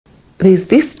there's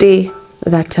this day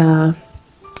that I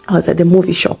was at the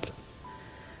movie shop,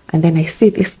 and then I see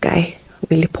this guy,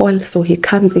 Willy Paul. So he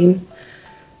comes in,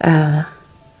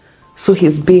 so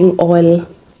he's being all,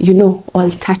 you know,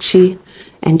 all touchy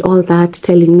and all that,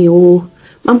 telling me, oh,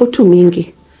 mambo tu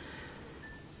mingi.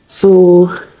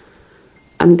 So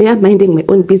I'm there minding my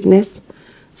own business.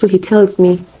 So he tells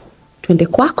me, twende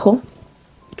kwako,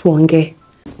 tuonge.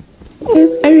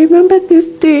 Yes, I remember this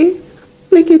day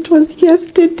like it was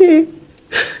yesterday.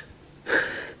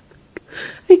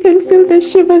 I can feel the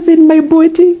shivers in my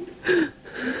body.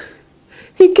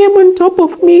 He came on top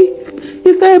of me.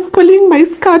 He started pulling my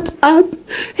skirt up.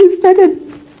 He started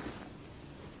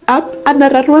up,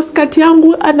 anararua skirt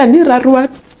yangu, ananirarua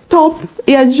top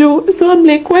ya juu. So I'm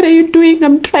like, what are you doing?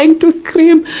 I'm trying to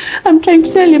scream. I'm trying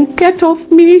to tell him, get off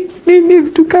me. Nini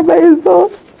vitu kama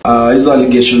hizo. Hizo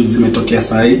allegations zimetokea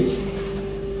sahi.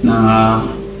 Na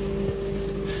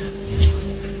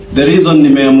the reason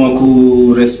nimeamua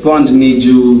kurespond ni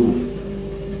juu,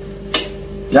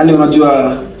 yani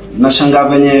unajua nashangaa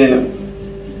venye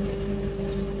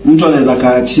mtu anaweza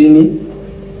kaa chini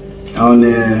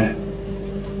aone,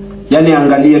 yani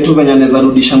angalie tu venye anaweza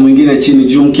rudisha mwingine chini.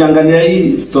 Juu mkiangalia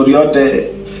hii story yote,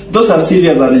 those are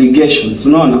serious allegations,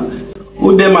 unaona.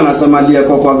 Udema anasemalia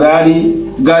kwa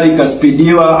gari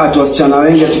kaspidiwa, ati wasichana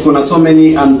wengi, ati kuna so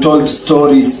many untold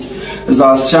stories za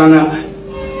wasichana.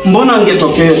 Mbona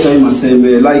angetokea time aseme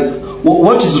like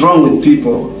what is wrong with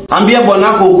people? Ambia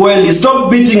bwanako ukweli, stop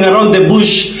beating around the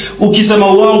bush.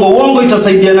 Ukisema uongo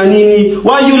itasaidia na nini?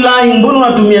 Why you lying? Mbona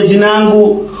unatumia jina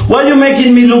yangu? Why you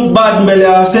making me look bad mbele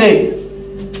ya wase?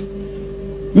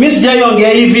 Mimi sijaongea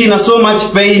hivi na so much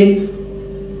pain.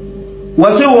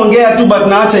 Wase uongea tu but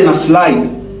naacha ina slide.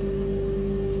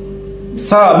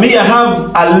 So me I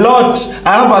have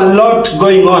a lot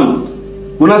going on.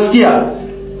 Unasikia?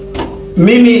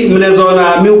 Mimi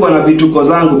mnazoona mimi uko na vituko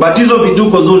zangu, but hizo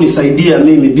vituko zunisaidia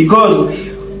mimi because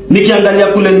nikiangalia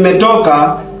kule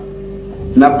nimetoka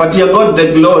napatia God the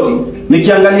glory.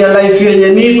 Nikiangalia life yenye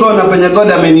niko na penye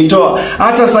God amenitoa.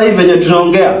 Hata sasa hivi venye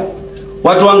tunaongea,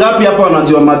 watu wangapi hapa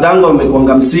wanajua madango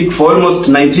wamekuanga msick for almost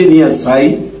 19 years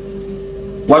sai?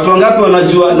 Watu wangapi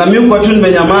wanajua? Na mimi kwa tu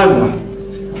nimenyamaza.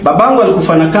 Babangu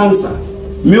alikufa na cancer.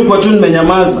 Mimi kwa tu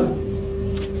nimenyamaza.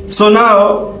 So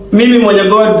now mimi mwenye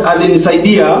God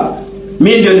alinisaidia,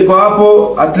 mimi ndio niko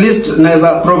hapo, at least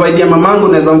naweza provide mamangu,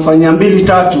 naweza mfanyia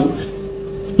 2-3.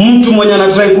 Mtu mwenye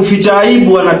anatrai kuficha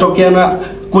aibu anatokea na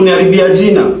kuniharibia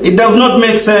jina. It does not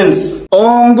make sense.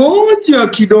 Ongoja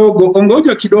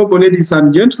kidogo, ladies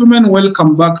and gentlemen,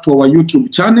 welcome back to our YouTube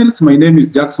channels. My name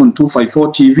is Jackson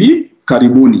 254 TV.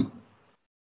 Karibuni.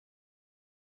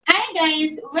 Hi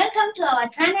guys, welcome to our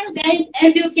channel guys.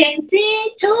 As you can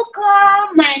see, tuko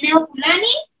maeneo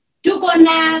fulani, tuko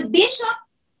na Bishop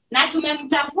na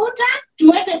tumemtafuta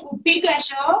tuweze kupiga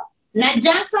show na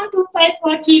Jackson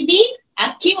 254 TV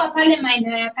akiwa pale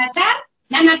maeneo ya Qatar,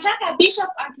 na nataka Bishop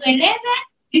atueleze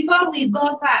before we go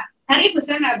far. Karibu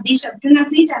sana Bishop.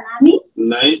 Tunakuita nani?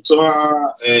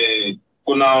 Naitwa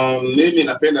kuna mimi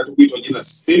napenda tu kuitwa jina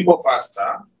Simple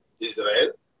Pastor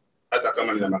Israel, hata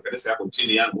kama nina makanisa yako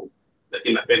chini yangu,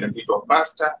 lakini napenda kuitwa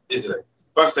Pastor Israel.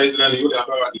 Pastor Israel yule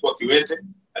ambaye alikuwa kiwete,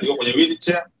 alikuwa kwenye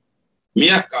wheelchair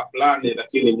miaka fulani,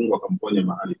 lakini Mungu akamponya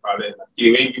mahali pale.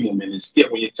 Nafikiri wengi mmenisikia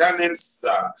kwenye channels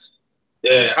za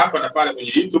hapa na pale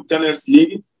kwenye YouTube channels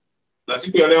nyingi. Na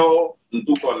siku ya leo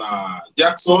tuko na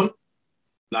Jackson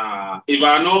na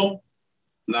Ivano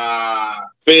na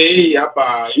Fei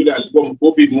hapa, yule alikuwa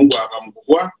mkufi, Mungu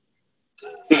akamfufua.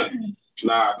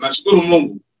 Na nashukuru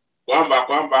Mungu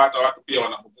kwamba hata watu pia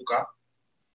wanafufuka.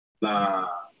 Na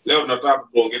leo tunataka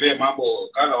kuongelea mambo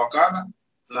kadha wa kadha,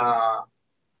 na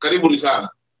karibuni sana.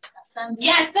 Asante.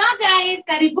 Yes, so guys,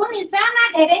 karibuni sana.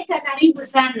 Director, karibu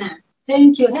sana.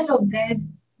 Thank you. Hello guys.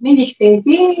 Mimi ni Fei,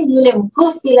 yule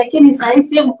mkufi, lakini sasa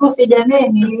si mkufi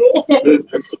jameni.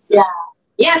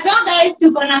 Yeah, so guys,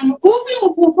 tuko na mkufi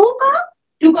mfufuko,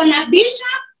 tuko na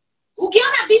Bishop.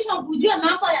 Ukiona Bishop ujue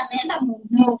mambo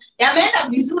yameenda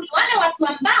vizuri. Wale watu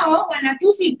ambao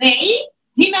wanatusi Fei,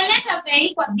 nimeleta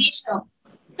Fei kwa Bishop.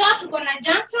 So tuko na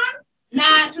Jackson na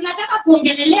tunataka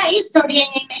kuongelelea hii story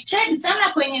yenye imetrend sana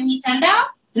kwenye mitandao,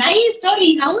 na hii story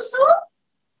inahusu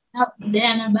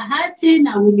na Bahati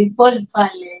na Willy Paul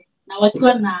pale na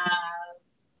watu na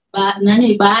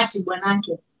Bahati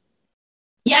bwanake.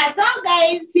 Yeah, so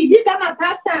guys, sijui kama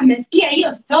pastor amesikia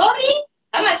hiyo story,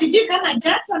 ama sijui kama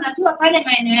Jackson akiwa pale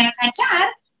maeneo ya Qatar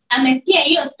amesikia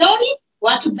hiyo story.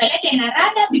 Watu peleke na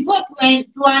rada before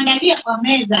tuandalie kwa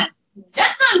meza.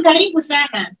 Jackson, karibu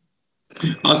sana.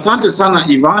 Asante sana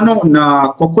Ivano, na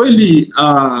kwa kweli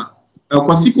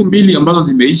kwa siku mbili ambazo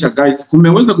zimeisha guys,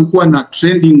 kumeweza kukuwa na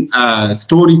trending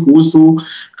story kuhusu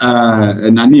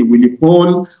Willy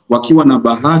Paul wakiwa na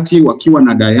Bahati, wakiwa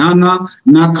na Diana,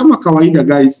 na kama kawaida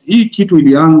guys, hii kitu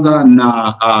ilianza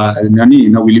na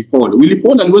na Willy Paul. Willy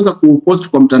Paul aliweza kupost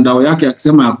kwa mtandao yake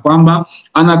akisema ya kwamba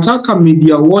anataka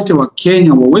media wote wa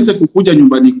Kenya waweze kukuja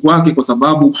nyumbani kwake kwa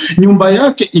sababu nyumba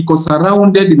yake iko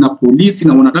surrounded na polisi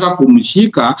na wanataka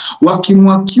kumshika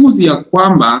wakimwaccuse ya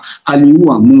kwamba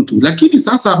aliua mtu. Lakini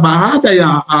sasa baada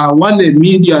ya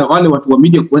wale watu wa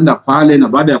media kuenda pale na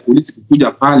baada ya polisi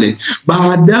kukuja pale,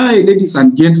 baadaye ladies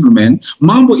and gentlemen,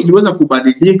 mambo iliweza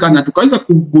kubadilika na tukaweza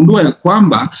kugundua ya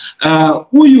kwamba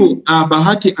huyu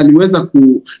Bahati aliweza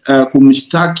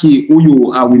kumshtaki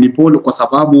huyu Willy Paul kwa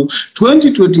sababu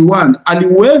 2021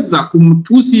 aliweza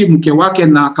kumtusi mke wake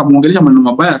na akamuongelesha maneno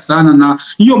mabaya sana, na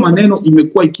hiyo maneno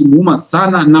imekuwa ikimuuma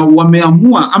sana, na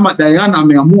wameamua ama Diana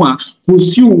ameamua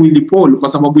kusue Willy Paul kwa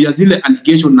sababu ya zile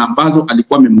allegation ambazo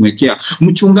alikuwa amemwekea.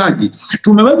 Mchungaji,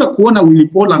 tumeweza kuona Willy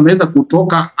Paul ameweza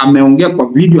kutoka ameongea kwa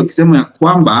video akisema ya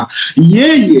kwamba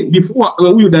yeye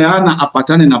before huyu Diana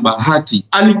apatane na Bahati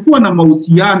alikuwa na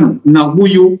mahusiano na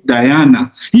huyu Diana.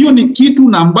 Hiyo ni kitu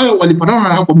na ambayo walipatana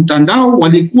na kwa mtandao,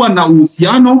 walikuwa na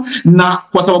uhusiano, na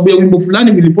kwa sababu ya wimbo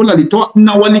fulani Willy Paul alitoa,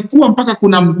 na walikuwa mpaka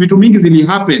kuna vitu mingi zili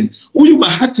happen. Huyu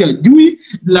Bahati hajui,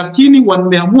 lakini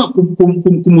wameamua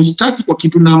kumshtaki kwa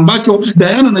kitu na ambacho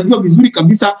Diana anajua vizuri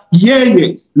kabisa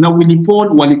yeye na Willy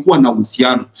Paul walikuwa na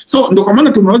uhusiano. So ndio kwa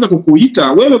maana tumeweza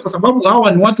kukuita wewe, kwa sababu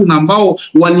hawa ni watu na ambao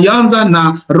walianza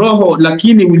na roho,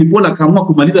 lakini Willy Paul akaamua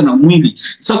kumaliza na mwili.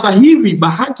 Sasa hivi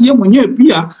Bahati yeye mwenyewe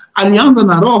pia alianza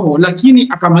na roho, lakini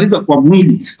akamaliza kwa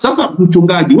mwili. Sasa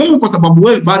mchungaji, wewe kwa sababu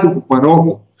wewe bado kwa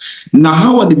roho na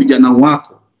hawa ni vijana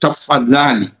wako,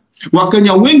 tafadhali,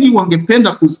 Wakenya wengi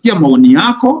wangependa kusikia maoni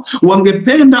yako,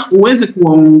 wangependa uweze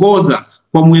kuwaongoza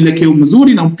kwa mwelekeo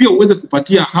mzuri na pia uweze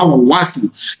kupatia hawa watu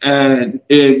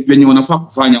venye wanafaa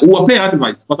kufanya. Uwape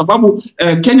advice kwa sababu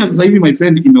Kenya sasa hivi my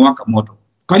friend imewaka moto.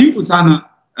 Karibu sana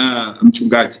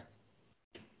mchungaji.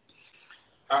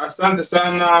 Asante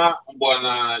sana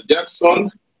Bwana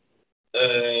Jackson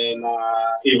na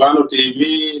Ivano TV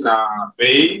na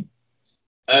Fei.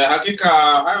 Hakika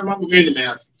haya mambo mimi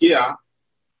nimeyasikia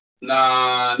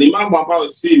na ni mambo ambayo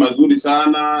si mazuri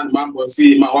sana, ni mambo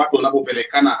watu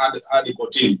wanapopelekana hadi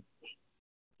kotini.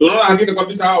 Tunaona hakika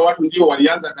kabisa hao watu ndio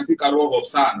walianza katika roho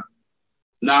sana,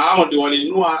 na hao ndio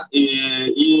waliinua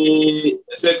hii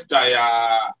sekta ya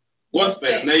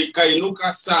gospel na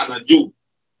ikainuka sana juu.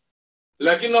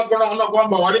 Lakini unaona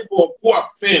kwamba walipokuwa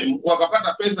fame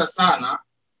wakapata pesa sana,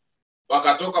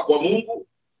 wakatoka kwa Mungu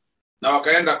na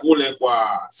wakaenda kule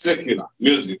kwa secular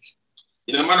music.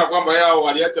 Ina maana kwamba yao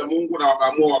waliacha Mungu na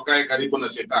wakaamua wakae karibu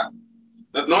na shetani.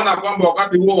 Na tunaona kwamba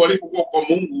wakati huo walipokuwa kwa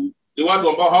Mungu ni watu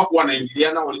ambao hawakuwa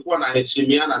wanaingiliana, walikuwa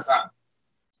wanaheshimiana sana.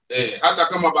 Hata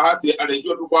kama Bahati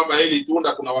alijua tu kwamba hili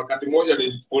tunda kuna wakati mmoja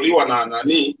lilichukuliwa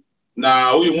na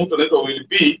huyu mtu anaitwa Willy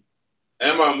P.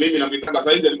 Mimi namwitanga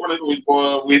saizi alikuwa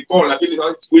anaitwa Willy Paul, lakini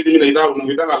sasa siku hizi mimi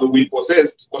namwitanga Willy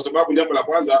Possessed, kwa sababu jambo la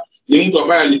kwanza ni mtu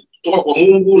ambaye alitoka kwa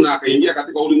Mungu na akaingia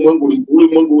katika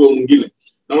ulimwengu huo mwingine.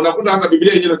 Na unakuta hata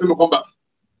Biblia yenyewe inasema kwamba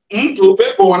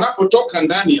pepo wanapotoka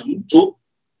ndani ya mtu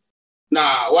na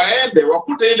waende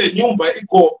wakute ile nyumba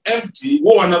iko empty,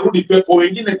 huwa wanarudi pepo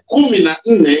wengine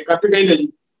 14 katika ile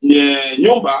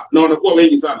nyumba na wanakuwa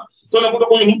wengi sana. So unakuta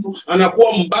huyu mtu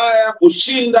anakuwa mbaya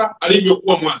kushinda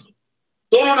alivyokuwa mwanzo.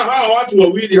 So unaona hawa watu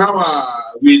wawili, hawa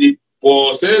Willy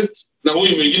Possessed na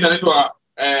huyu mwingine anaitwa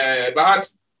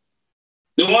Bahati,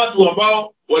 ni watu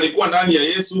ambao walikuwa ndani ya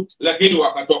Yesu lakini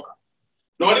wakatoka.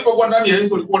 Na walipokuwa ndani ya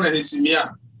Yesu walikuwa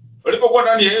wanaheshimiana. Walipokuwa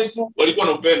ndani ya Yesu walikuwa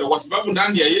na upendo, kwa sababu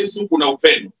ndani ya Yesu kuna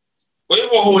upendo. Kwa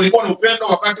hivyo walikuwa na upendo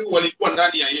wakati walikuwa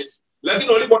ndani ya Yesu.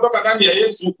 Lakini walipotoka ndani ya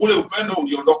Yesu ule upendo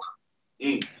uliondoka.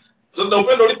 So na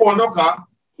upendo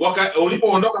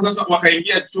ulipoondoka sasa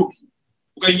wakaingia chuki.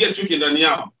 Ukaingia chuki ndani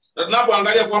yao. Na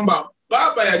tunapoangalia kwamba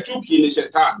baba ya chuki ni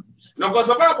shetani. Na kwa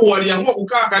sababu waliamua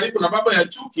kukaa karibu na baba ya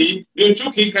chuki, hiyo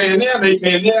chuki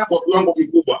ikaenea kwa kiwango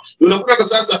kikubwa. Unakuta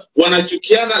sasa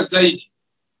wanachukiana zaidi.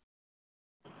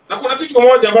 Na kuna kitu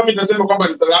kimoja ambacho nitasema kwamba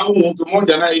nitalaumu mtu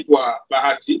mmoja anaitwa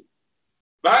Bahati.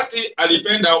 Bahati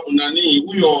alipenda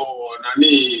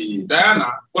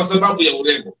Diana kwa sababu ya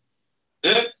urembo.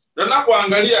 Na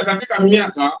napoangalia katika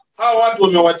miaka hao watu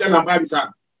wamewachana mbali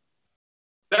sana.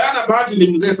 Diana Bahati ni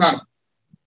mzee sana.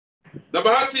 Na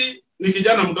Bahati ni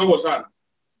kijana mdogo sana.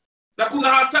 Na kuna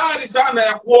hatari sana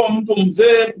ya kuwa mtu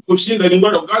mzee kushinda ni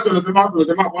ngoja. Wakati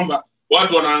wanasema kwamba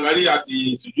watu wanaangalia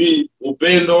ati sijui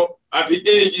upendo, ati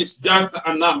age is just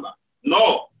a number.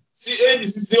 No, si age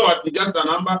sio ati just a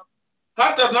number.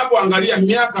 hata tunapoangalia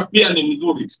miaka pia ni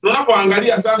mzuri.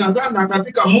 Tunapoangalia sana sana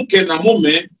katika mke na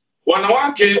mume,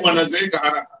 wanawake wanazeeka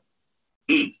haraka.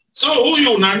 So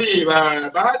huyu nani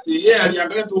Bahati, yeye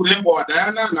aliangalia tu urembo wa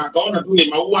Diana na akaona tu ni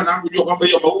maua na kujua kwamba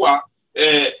hiyo maua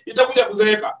itakuja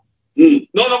kuzeeka.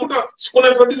 Na unakuta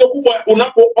kuna tatizo kubwa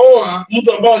unapooa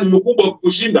mtu ambao ni mkubwa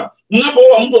kukushinda.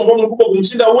 Unapooa mtu ambao ni mkubwa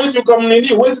kumshinda,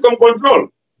 huwezi kumcontrol.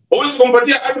 Huwezi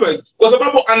kumpatia advice kwa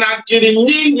sababu ana akili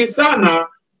nyingi sana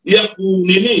ya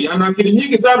ana akili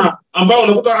nyingi sana ambao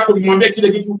unakuta hata ukimwambia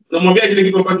kile kitu, unamwambia kile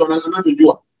kitu ambacho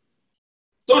anachojua.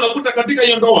 So unakuta katika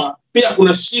hiyo ndoa pia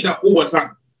kuna shida kubwa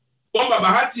sana. Kwamba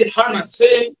Bahati hana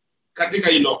say katika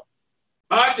hilo.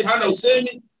 Bahati hana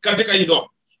usemi katika hilo.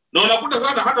 Na unakuta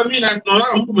sana hata mimi naona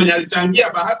mtu mwenye alichangia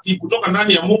Bahati kutoka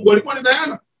ndani ya Mungu alikuwa ni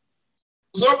Diana.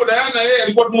 Kwa sababu Diana yeye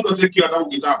alikuwa mtu asiyekiwa tangu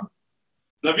kitambo.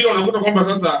 Na vile unakuta kwamba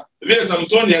sasa vile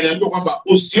Samsoni aliambiwa kwamba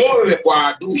usioe kwa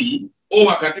adui,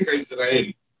 oa katika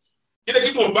Israeli. Kile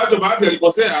kitu ambacho Bahati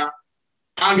alikosea,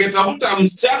 angetafuta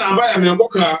msichana ambaye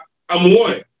ameokoka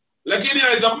amuoe, lakini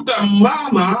alitafuta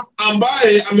mama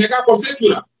ambaye amekaa kwa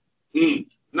secular.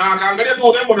 Na akaangalia tu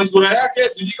urembo na sura yake,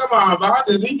 sijui kama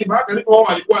Bahati alipooa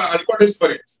alikuwa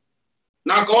desperate.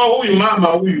 Na akaoa huyu mama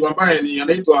huyu ambaye ni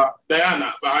anaitwa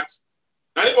Diana Bahati.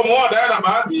 Na alipomwoa Diana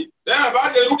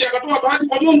Bahati alirudi akatoa Bahati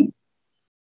kwa Mungu.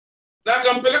 Na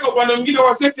akampeleka upande mwingine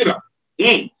wa secular.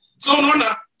 So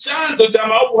unaona chanzo cha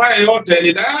maovu haya yote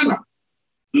ni Diana.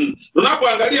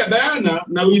 Tunapoangalia Diana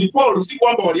na Willy Paul, si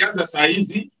kwamba walianza saa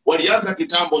hizi, walianza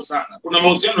kitambo sana. Kuna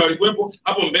mahusiano yalikuwepo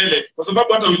hapo mbele, kwa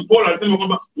sababu hata Willy Paul alisema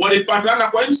kwamba walipatana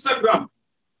kwa Instagram.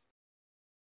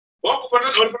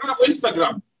 Walipatana kwa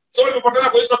Instagram. So walipatana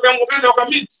kwa Instagram, wakaenda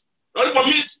wakameet. Na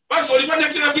walipomeet, basi walifanya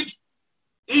kila kitu.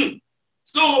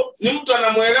 So ni mtu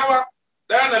anamuelewa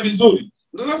Diana vizuri.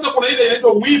 Ndio sasa kuna ile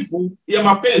inaitwa wivu ya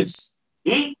mapenzi.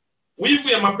 Wivu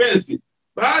ya mapenzi.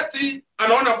 Bahati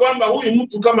anaona kwamba huyu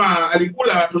mtu kama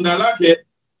alikula tunda lake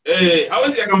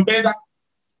hawezi akampenda.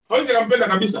 Hawezi akampenda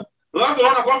kabisa. Na sasa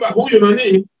unaona kwamba huyu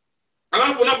nani,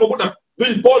 alafu unapokuta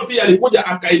Willy Paul pia alikuja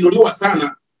akainuliwa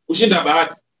sana kushinda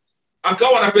Bahati.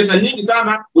 Akawa na pesa nyingi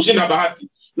sana kushinda Bahati.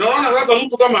 Na unaona sasa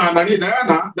mtu kama nani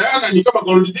Diana ni kama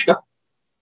gold digger.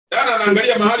 Diana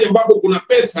anaangalia mahali ambapo kuna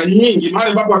pesa nyingi,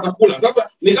 mahali ambapo atakula. Sasa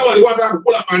ni kama alikuwa anataka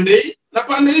kukula pande hii na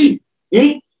pande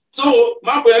hii. So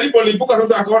mambo yalipolipuka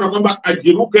sasa akaona kwamba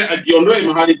ajiondoe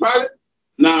mahali pale,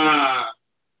 na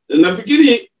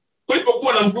nafikiri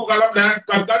kulipokuwa na mvuka labda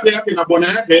katikati yake na bwana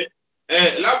yake,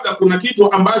 labda kuna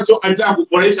kitu ambacho alitaka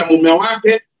kufurahisha mume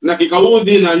wake na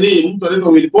kikaudhi nani mtu anaitwa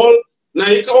Willy Paul, na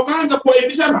wakaanza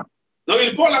kuaibishana na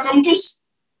Willy Paul akamtusi.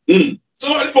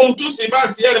 So alipomtusi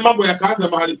basi yale mambo yakaanza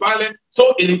mahali pale.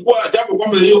 So ilikuwa jambo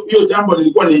kwamba hiyo jambo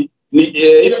lilikuwa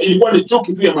ilikuwa ni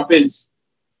chuki tu ya mapenzi.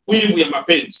 Wivu ya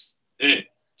mapenzi.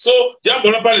 So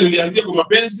jambo la pale lilianzia kwa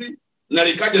mapenzi na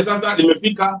likaja sasa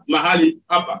limefika mahali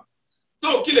hapa.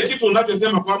 So kile kitu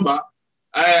unachosema kwamba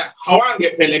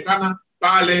hawangepelekana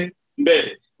pale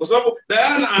mbele. Kwa sababu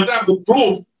Diana anataka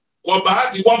kuprove kwa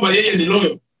Bahati kwamba yeye ni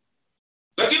loyal.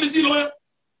 Lakini si loyal.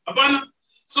 Hapana.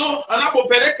 So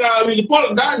anapopeleka Willy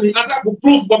Paul ndani anataka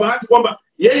kuprove kwa Bahati kwamba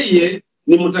yeye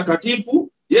ni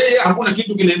mtakatifu, yeye hakuna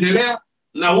kitu kinaendelea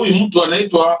na huyu mtu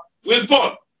anaitwa Willy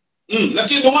Paul.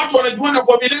 Lakini watu wanajuana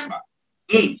kwa vilemba.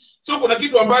 So kuna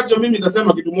kitu ambacho mimi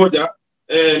nasema kitu moja,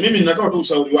 mimi ninatoa tu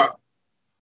ushauri wangu.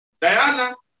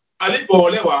 Diana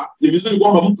alipoolewa, ni vizuri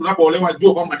kwamba mtu unapoolewa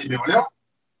jua kwamba nimeolewa,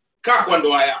 kaa kwa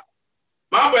ndoa yako.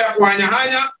 Mambo ya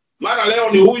kuhanyahanya, mara leo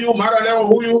ni huyu, mara leo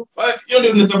huyu, hiyo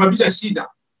ndio inasababisha shida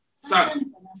sana.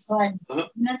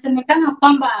 Inasemekana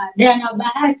kwamba Diana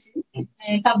Bahati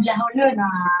kabla haolewe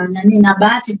na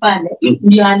Bahati pale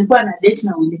ndio alikuwa na date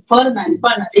na Willy Paul na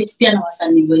alikuwa na date pia na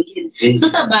wasanii wengine.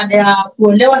 Sasa baada ya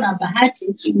kuolewa na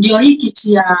Bahati ndio hii kitu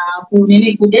ya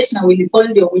kudate na Willy Paul,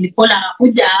 ndio Willy Paul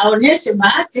anakuja aoneshe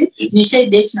Bahati ni shade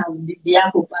date na bibi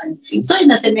yako pale. So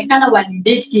inasemekana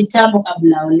walidate kitambo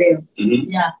kabla aolewe.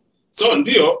 So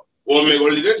ndio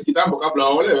wameolidate kitambo kabla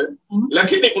waolewe.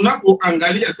 Lakini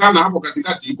unapoangalia sana hapo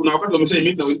katikati kuna wakati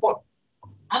wameshaimit na Willy Paul.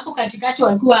 Hapo katikati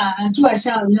akiwa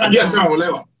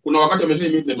shaolewa. Kuna wakati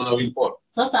wameshaimit na Willy Paul.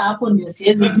 Sasa hapo ndio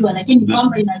siwezi jua, lakini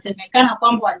kwamba inasemekana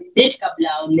kwamba walidate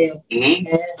kabla aolewe.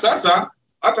 Sasa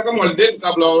hata kama walidate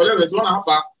kabla waolewe, tunaona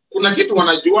hapa kuna kitu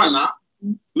wanajuana.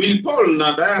 Willy Paul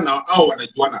na Diana au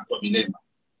wanajuana kwa vilemba.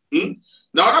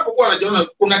 Na wanapokuwa wanajiona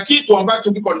kuna kitu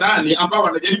ambacho kiko ndani ambao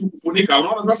wanajaribu kufunika.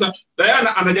 Unaona sasa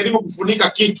Diana anajaribu kufunika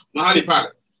kitu mahali pale.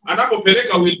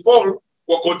 Anapopeleka Willy Paul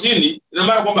kwa kotini, ina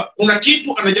maana kwamba kuna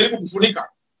kitu anajaribu kufunika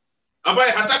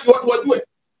ambaye hataki watu wajue.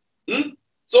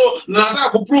 So na anataka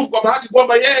kuprove kwa Bahati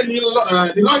kwamba yeye ni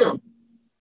loyal.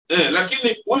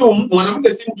 Lakini huyu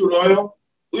mwanamke si mtu loyo.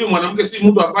 Huyu mwanamke si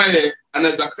mtu ambaye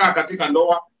anaweza kaa katika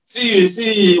ndoa.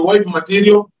 Si wife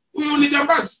material. Huyu ni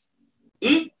jambazi.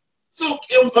 So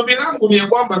ombi langu ni ya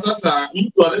kwamba sasa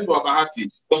mtu anaitwa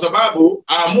Bahati kwa sababu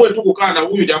aamue tu kukaa na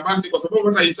huyu jambazi, kwa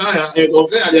sababu hata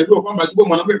Hosea aliambiwa kwamba achukue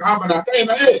mwanamke kahaba na akae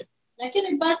na yeye.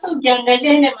 Lakini pastor,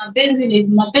 ukiangalia ile mapenzi ni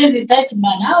mapenzi tight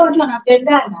bana. Hao watu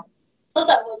wanapendana.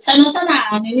 Sasa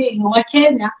sana nini wa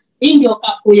Kenya, hii ndio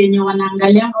kapu yenye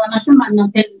wanaangalianga, wanasema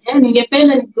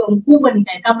ningependa nikiwa mkubwa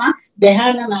nikae kama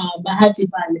Diana na Bahati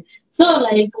pale. So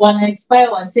like wana expire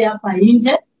wase hapa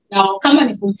nje, na kama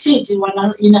ni kuchiti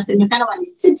inasemekana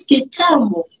walichiti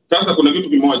kitambo. Sasa kuna kitu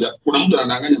kimoja, kuna mtu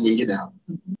anadanganya mwingine hapa.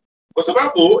 Kwa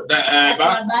sababu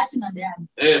Bahati na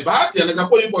Diana. Bahati anaweza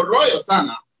kuwa yuko royal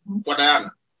sana kwa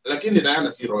Diana, lakini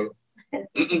Diana si royal.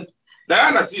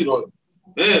 Diana si royal.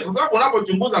 Kwa sababu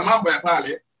unapochunguza mambo ya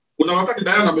pale, kuna wakati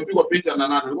Diana amepigwa picha na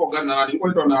nani, alikuwa gani na nani,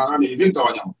 alikuwa anaitwa na nani, Victor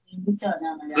Wanyama. Victor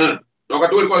Wanyama.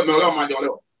 Wakati alikuwa ameolewa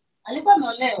majaolewa. Alikuwa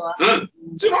ameolewa.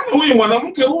 Sio huyu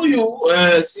mwanamke huyu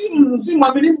si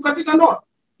mwaminifu katika ndoa.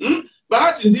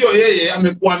 Bahati ndio yeye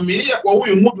amekuamilia kwa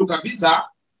huyu mtu kabisa,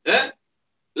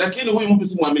 lakini huyu mtu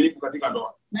si mwaminifu katika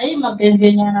ndoa. Na hii mapenzi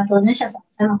yenyewe anatuonyesha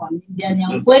sana kwa media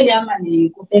ni ukweli ama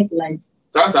ni fake life?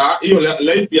 Sasa hiyo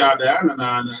life ya Diana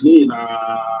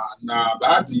na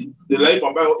Bahati ni life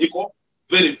ambayo iko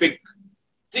very fake.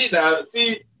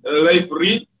 Si life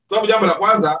real. Sababu jambo la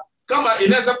kwanza, kama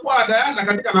inaweza kuwa Diana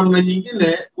katika namna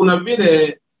nyingine, kuna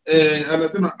vile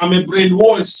anasema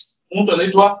brainwash mtu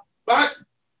anaitwa Bahati.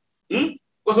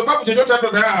 Kwa sababu chochote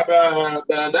hata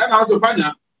Diana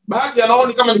anachofanya Bahati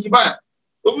anaona kama ni kibaya.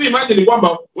 Hebu imagine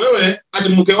kwamba wewe ati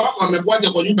mke wako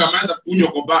amekuacha kwa nyumba, ameanza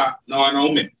kunywa kwa baa na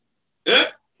wanaume.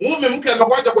 Mume mke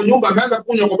amekuacha kwa nyumba, ameanza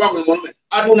kunywa kwa baa na wanaume.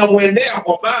 Ati unamuendea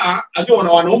kwa baa akiwa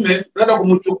na wanaume, unaenda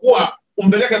kumchukua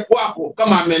umpeleke kwako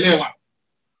kama amelewa.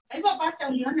 Hivyo pastor,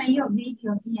 uliona hiyo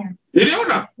video pia?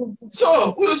 Niliona. So,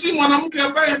 huyo si mwanamke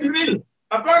ambaye ni real.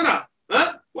 Hapana.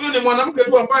 Huyo ni mwanamke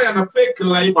tu ambaye ana fake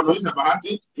life, anaonyesha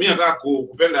Bahati. Mimi nataka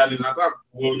kupenda, nataka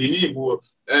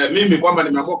mimi kwamba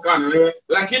nimeokoka na wewe,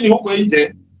 lakini huko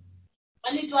nje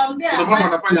walituambia kuna mambo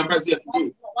anafanya ambaye si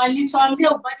atuki.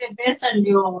 Walituambia upate pesa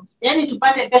ndio, yani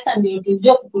tupate pesa ndio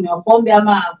tujue kukunywa pombe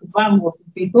ama kuvaa nguo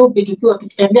fupi tukiwa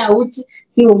tukitembea uchi,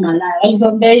 si umalaya.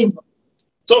 Walizombea hivyo.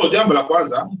 So jambo la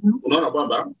kwanza, unaona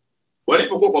kwamba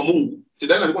walipokuwa kwa Mungu,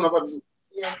 Diana alikuwa anavaa vizuri.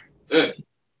 Yes.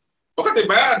 Wakati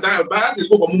Bahati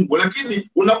alikuwa kwa Mungu, lakini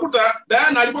unakuta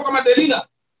Diana alikuwa kama Delila.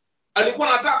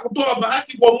 Alikuwa anataka kutoa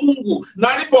Bahati kwa Mungu, na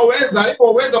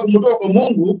alipoweza kumtoa kwa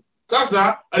Mungu,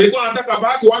 sasa alikuwa anataka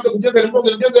Bahati waanze kucheza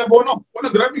mchezo ya fono, kuna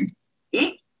graphic.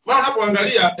 Maana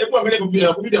unapoangalia, hebu angalia kwa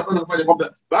video kwanza kufanya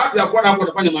kwamba Bahati hakuwa hapo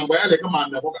anafanya mambo yale kama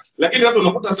ameokoka. Lakini sasa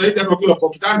unakuta saizi hata wakiwa kwa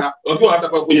kitanda, wakiwa hata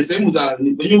kwenye sehemu za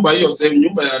nyumba hiyo,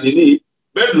 nyumba ya nini,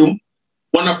 bedroom,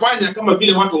 wanafanya kama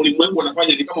vile watu ulimwengu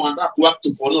wanafanya, ni kama wanataka kuact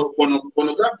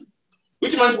pornography.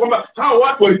 Which means kwamba hao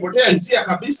watu walipotea njia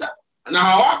kabisa, na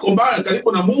hawako mbali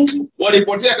karibu na Mungu,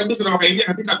 walipotea kabisa na wakaingia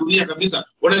katika dunia kabisa.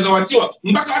 Wanaweza watiwa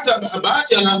mpaka hata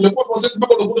Bahati amekuwa process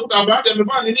mpaka unakuta Bahati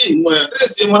amevaa nini,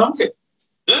 dress ya mwanamke.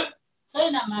 So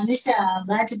inamaanisha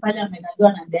Bahati pale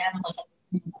amekaliwa na Diana kwa sababu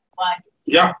wake.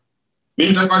 Yeah.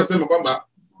 Mimi nataka kusema kwamba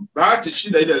Bahati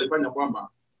shida ile alifanya kwamba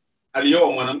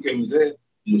alioa mwanamke mzee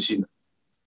mshinda.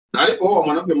 Na alipooa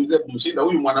mwanamke mzee kumshinda,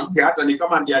 huyu mwanamke hata ni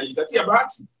kama ndiye alikatia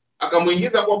Bahati,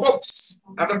 akamuingiza kwa box,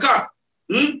 akakaa.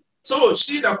 So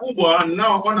shida kubwa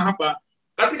ninaoona hapa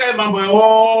katika mambo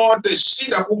yote,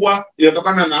 shida kubwa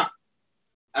inatokana na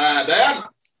Diana.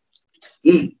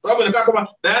 Sababu inakaa kama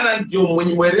Diana ndio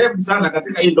mwenye werevu sana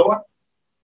katika hii ndoa.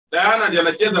 Diana ndiye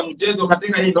anacheza mchezo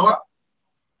katika hii ndoa.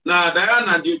 Na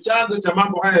Diana ndio chanzo cha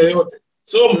mambo haya yote.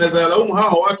 So mnaweza laumu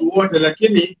hao watu wote,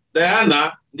 lakini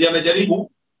Diana ndiye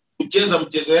anajaribu kucheza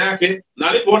mchezo yake, na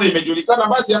alipoona imejulikana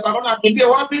basi akaona akimbia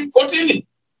wapi? Kotini.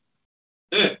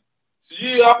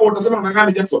 Sijui hapo utasema na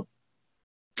gani Jackson?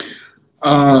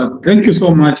 Thank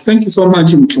you so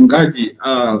much mchungaji.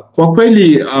 Kwa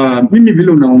kweli mimi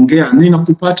vile unaongea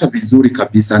ninakupata vizuri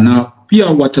kabisa, na pia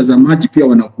watazamaji pia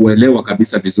wanakuelewa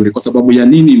kabisa vizuri. Kwa sababu ya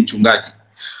nini mchungaji?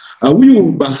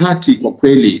 Huyu Bahati kwa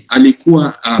kweli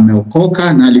alikuwa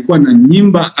ameokoka na alikuwa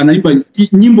anaimba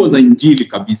nyimbo za injili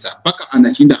kabisa, mpaka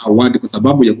anashinda award kwa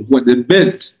sababu ya kuwa the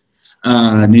best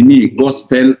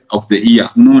gospel of the year,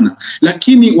 unaona.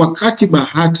 Lakini wakati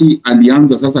Bahati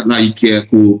alianza sasa like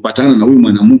kupatana na huyu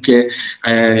mwanamke,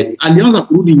 alianza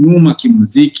kurudi nyuma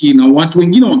kimuziki na watu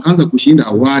wengine wakaanza kushinda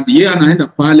award. Yeye anaenda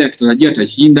pale akitarajia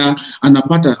atashinda,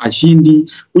 anapata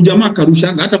ashindi. Ujamaa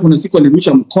karushanga, hata kuna siku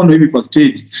alirusha mkono hivi kwa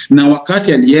stage, na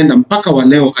wakati alienda mpaka wa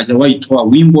leo hajawahi toa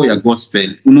wimbo ya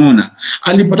gospel, unaona.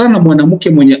 Alipatana na mwanamke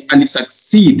mwenye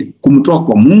alisucceed kumtoa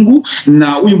kwa Mungu,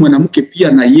 na huyu mwanamke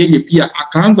pia na yeye pia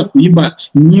akaanza kuimba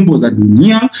nyimbo za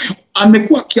dunia.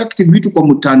 Amekuwa akiactive vitu kwa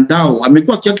mtandao,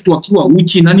 amekuwa akiactive akiwa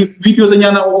uchi, na ni video zenye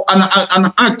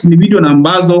ana act ni video na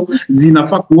ambazo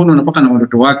zinafaa kuona na paka na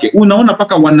watoto wake. Unaona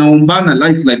paka wanaombana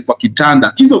live kwa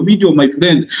kitanda. Hizo video my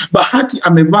friend, Bahati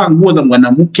amevaa nguo za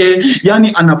mwanamke,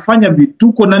 yani anafanya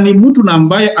vituko, na ni mtu na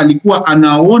ambaye alikuwa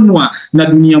anaonwa na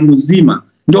dunia mzima.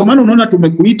 Ndio maana unaona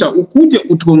tumekuita ukuje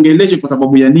utuongeleshe kwa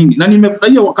sababu ya nini. Na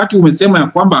nimefurahia wakati umesema ya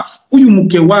kwamba huyu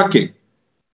mke wake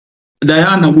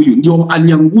Diana huyu ndio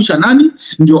aliangusha nani?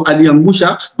 Ndio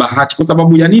aliangusha Bahati. Kwa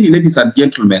sababu ya nini, ladies and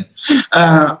gentlemen?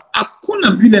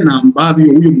 Hakuna vile na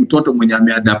ambavyo huyu mtoto mwenye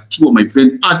ameadaptiwa my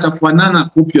friend atafanana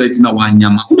copyright na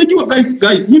wanyama. Unajua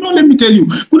guys, you know, let me tell you,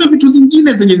 kuna vitu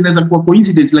zingine zenye zinaweza kuwa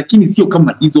coincidence lakini sio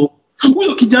kama hizo.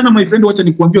 Huyo kijana my friend, wacha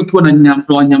nikuambia, ukiwa na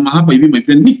wanyama hapa hivi my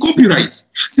friend, ni copyright.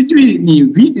 Sijui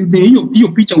ni hiyo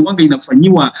picha uanga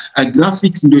inafanyiwa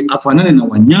graphics ndio afanane na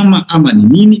wanyama ama ni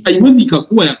nini. Haiwezi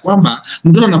ikakuwa ya kwamba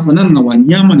mtoto anafanana na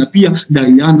wanyama na pia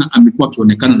Diana amekuwa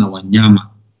akionekana na wanyama.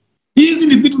 Hizi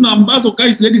ni vitu na ambazo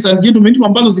guys, ladies and gentlemen, vitu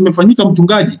ambazo zimefanyika.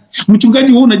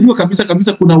 Mchungaji wewe unajua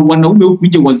kabisa kuna wanaume huku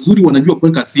nje wazuri wanajua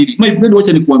kuweka siri. My friend,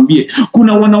 wacha nikuambie,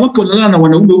 kuna wanawake wanalala na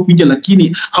wanaume huku nje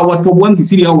lakini hawatoboangi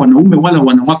siri hao wanaume wala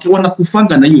wanawake,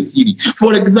 wanakufanga na hiyo siri.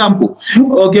 For example,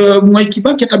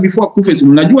 Kibaki hata before kufe,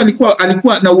 mnajua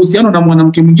alikuwa na uhusiano na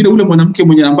mwanamke mwingine, ule mwanamke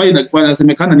mwenye ambaye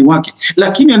anasemekana ni wake,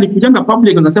 lakini alikujanga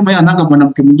public akasema yeye ananga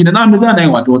mwanamke mwingine na amezaa naye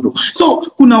watoto. So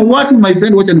kuna watu my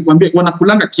friend, wacha nikuambie,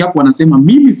 wanakulanga kiapo, wanasema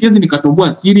mimi siwezi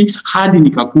nikatoboa siri hadi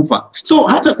nikakufa. So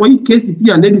hata kwa hii kesi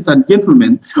pia, ladies and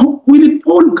gentlemen, Willy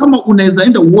Paul, kama unaweza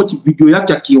enda watch video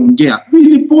yake akiongea,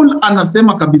 Willy Paul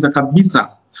anasema kabisa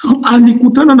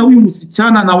alikutana na huyu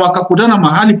msichana na wakakutana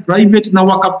mahali private na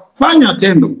wakafanya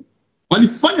tendo.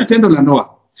 Walifanya tendo la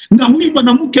ndoa. Na huyu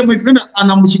mwanamke my friend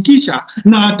anamshikisha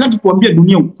na hataki kuambia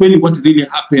dunia ukweli what really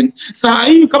happened. Saa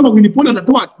hii kama Willy Paul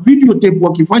atatoa video tape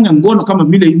wakifanya ngono kama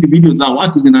vile hizi video za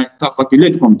watu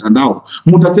zinatafakilete kwa mtandao,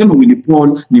 mtasema Willy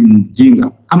Paul ni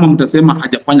mjinga ama mtasema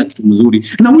hajafanya kitu mzuri.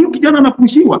 Na huyu kijana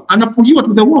anapushiwa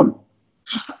to the wall.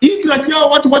 Hii kila chao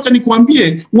watu, wacha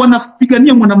nikuambie,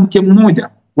 wanapigania mwanamke mmoja,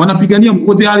 wanapigania,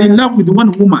 they are in love with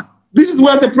one woman. This is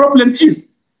where the problem is.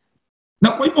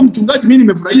 Na kwa hivyo mchungaji, mimi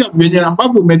nimefurahia venye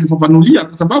ambavyo umetufafanulia,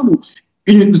 kwa sababu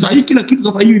sasa kila kitu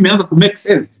sasa hivi imeanza ku make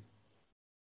sense.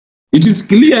 It is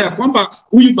clear ya kwamba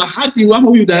huyu Bahati ama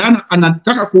huyu Diana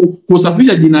anataka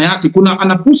kusafisha jina yake. Kuna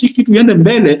anapushi kitu iende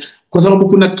mbele kwa sababu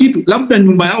kuna kitu, labda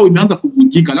nyumba yao imeanza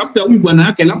kuvunjika, labda huyu bwana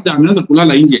yake labda ameanza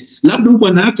kulala nje, labda huyu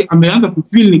bwana yake ameanza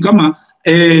kufeel ni kama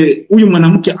huyu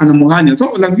mwanamke anamwanya.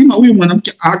 So lazima huyu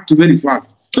mwanamke act very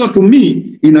fast. So to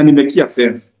me inanimekia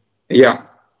sense. Yeah.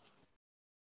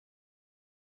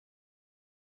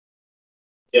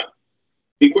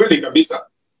 Ni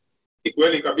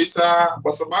kweli kabisa,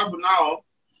 kwa sababu nao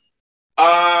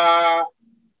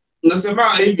nasema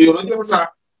hivi, unajua sasa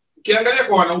ukiangalia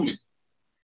kwa wanaume,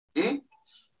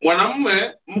 mwanamume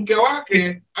mke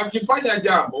wake akifanya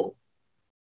jambo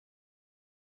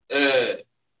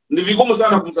ni vigumu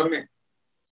sana kumsamehe.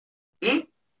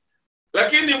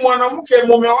 Lakini mwanamke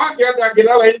mume wake hata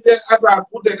akilala nje, hata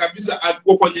akute kabisa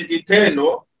ako kwenye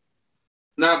kitendo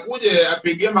na kuje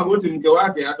apigie magoti mke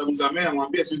wake, atamsamehe,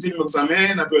 amwambie sisi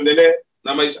nimekusamehe na tuendelee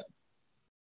na maisha.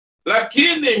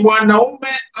 Lakini mwanaume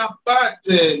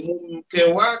apate mke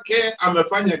wake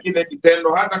amefanya kile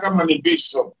kitendo, hata kama ni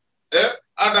bishop,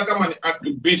 hata kama ni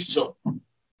archbishop,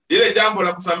 ile jambo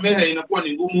la kusamehe inakuwa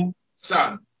ni ngumu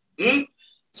sana.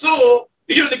 So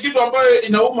hiyo ni kitu ambayo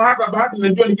inauma. Hata Bahati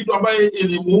najua ni kitu ambayo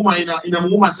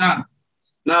inamuuma sana,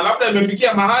 na labda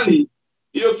imefikia mahali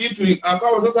hiyo kitu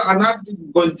akawa sasa anati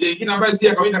gonje nyingine ambayo si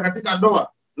ya kawaida katika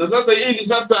ndoa. Na sasa hili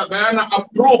sasa Diana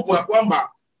approve ya kwamba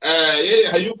yeye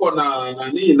hayuko na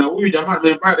nani na huyu jamaa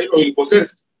ambaye ile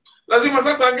possessed. Lazima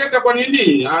sasa angeenda kwa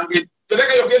nini?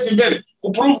 Angepeleka hiyo kesi mbele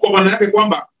kuprove kwa maana yake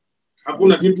kwamba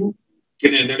hakuna kitu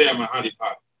kinaendelea mahali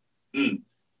pale.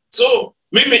 So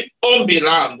mimi ombi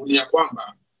langu ni ya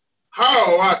kwamba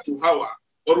hawa watu hawa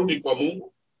warudi kwa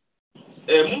Mungu.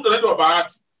 Mungu anaitwa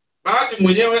Bahati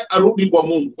mwenyewe arudi kwa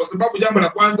Mungu, kwa sababu jambo la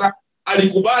kwanza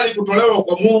alikubali kutolewa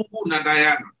kwa Mungu na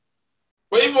Diana.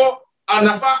 Kwa hivyo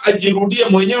anafaa ajirudie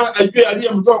mwenyewe, ajue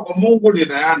aliyemtoa kwa Mungu ni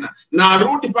Diana, na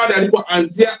arudi pale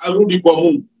alipoanzia, arudi kwa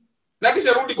Mungu. Na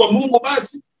kisha rudi kwa Mungu,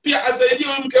 basi pia asaidie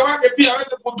mke wake pia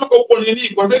aweze kutoka huko nini,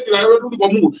 kwa sababu arudi kwa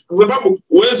Mungu, kwa sababu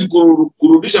huwezi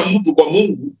kurudisha mtu kwa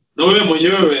Mungu na wewe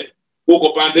mwenyewe uko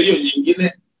pande hiyo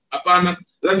nyingine. Hapana,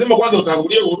 lazima kwanza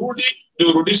utangulie urudi ndio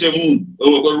urudishe Mungu,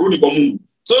 urudi kwa Mungu.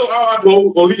 So hao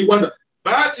watu wawili kwanza,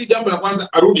 Bahati jambo la kwanza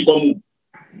arudi kwa Mungu.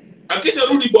 Akisha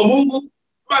rudi kwa Mungu,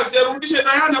 basi arudishe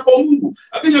Diana kwa Mungu.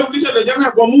 Akisha rudisha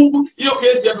Diana kwa Mungu, hiyo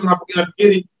kesi hata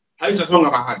nafikiri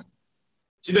haitasonga mahali.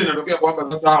 Shida inatokea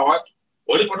kwamba sasa hawa watu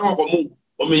walipotoka kwa Mungu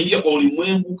wameingia kwa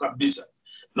ulimwengu kabisa.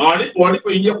 Na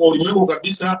walipoingia kwa ulimwengu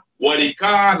kabisa,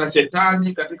 walikaa na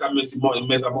shetani katika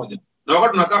meza moja. Na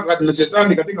wakati unakaa na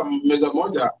shetani katika meza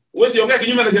moja, huwezi ongea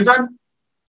kinyume na shetani.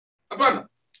 Hapana.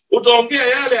 Utaongea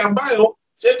yale ambayo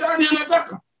shetani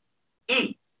anataka.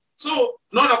 So,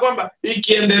 naona kwamba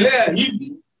ikiendelea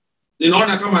hivi,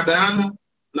 ninaona kama Diana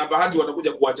na Bahati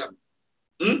watakuja kuachana.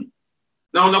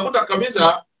 Na unakuta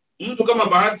kabisa mtu kama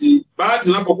Bahati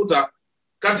unapokuta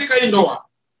katika hii ndoa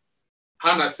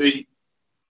hana say.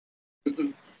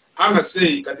 Hana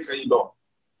say katika hii ndoa.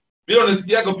 Bila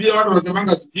unasikiaga pia watu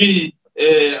wanasemanga sijui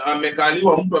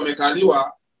mtu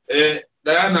amekaliwa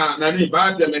Diana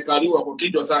Bahati amekaliwa kwa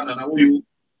kichwa sana na huyu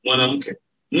mwanamke.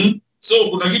 So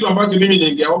kuna kitu ambacho mimi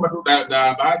ningeomba tu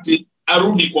Bahati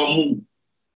arudi kwa Mungu.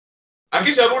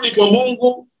 Akisha rudi kwa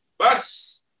Mungu,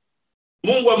 basi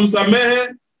Mungu amsamehe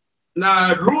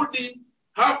na rudi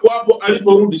hapo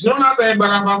aliporudi. Siona hata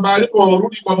Barabamba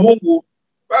aliporudi kwa Mungu,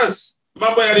 basi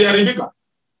mambo yaliharibika.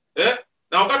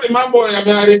 Na wakati mambo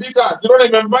yameharibika, siona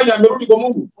imemfanya amerudi kwa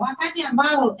Mungu. Wakati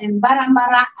ambao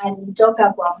Barabara alitoka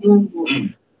kwa Mungu.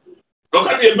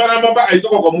 Wakati Barabamba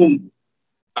alitoka kwa Mungu,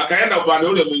 akaenda upande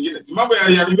ule mwingine, si mambo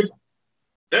yaliharibika.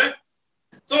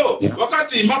 So,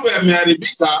 wakati mambo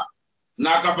yameharibika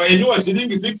na akafainiwa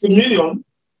shilingi 6 million,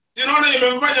 sinaona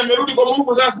imemfanya amerudi kwa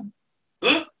Mungu sasa.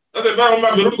 Sasa Barabamba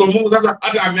amerudi kwa Mungu sasa,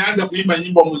 hata ameanza kuimba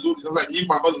nyimbo nzuri sasa,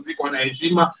 nyimbo ambazo ziko na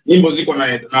heshima, nyimbo ziko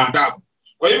na adabu.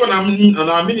 Kwa hivyo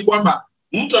naamini kwamba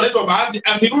mtu anaitwa Bahati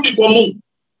akirudi kwa Mungu,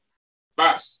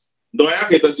 basi ndoa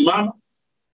yake itasimama.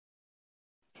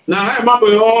 Na haya mambo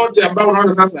yote ambayo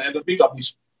unaona sasa yatafika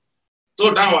mwisho.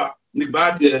 So dawa ni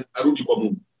Bahati arudi kwa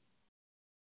Mungu.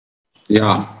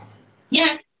 Yeah.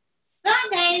 Yes. So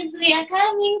guys, we are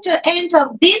coming to end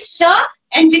of this show.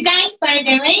 And you guys, by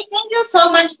the way, thank you so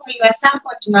much for your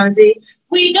support, Manzi.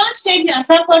 We don't take your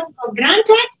support for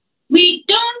granted. We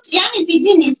don't, yani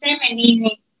sijui niseme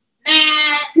nini.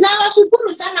 Na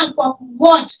washukuru sana kwa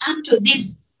watch up to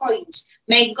this point.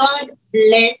 May God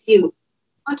bless you.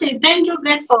 Okay, thank you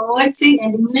guys for watching,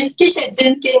 and mmefikisha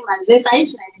 10k Manzi. Sasa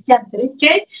tunaelekea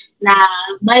 3k na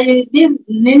by this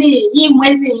hii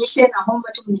mwezi ishe, na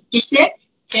naomba tumefikishe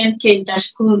 10k,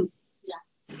 nitashukuru.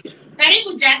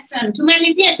 Karibu Jackson,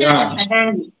 tumalizie show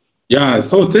tafadhali. Yeah,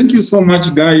 so thank you so much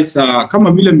guys.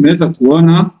 Kama vile mmeweza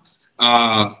kuona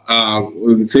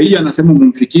Fei anasema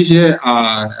mumfikishe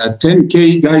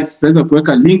 10k guys. Tutaweza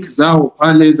kuweka link zao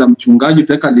pale za mchungaji,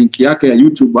 tutaweka link yake ya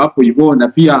YouTube hapo hivyo, na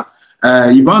pia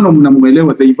Ivano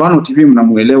mnamuelewa, The Ivano TV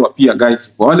mnamuelewa pia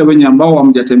guys. Kwa wale wenye ambao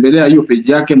hamjatembelea hiyo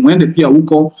page yake, muende pia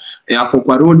huko hapo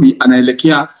kwa road,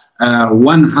 anaelekea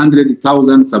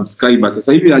 100,000 subscribers.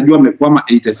 Sasa hivi najua amekwama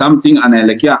 80 something,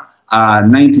 anaelekea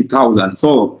 90,000.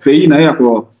 So Fei na yeye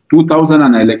ako 2,000,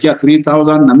 anaelekea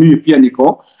 3,000, na mimi pia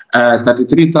niko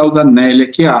 33,000,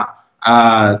 naelekea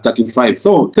 35.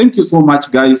 So thank you so much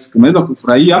guys, tumeweza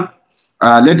kufurahia.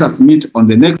 Let us meet on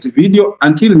the next video.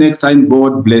 Until next time,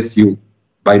 God bless you.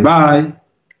 Bye bye.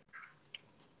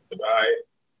 Bye.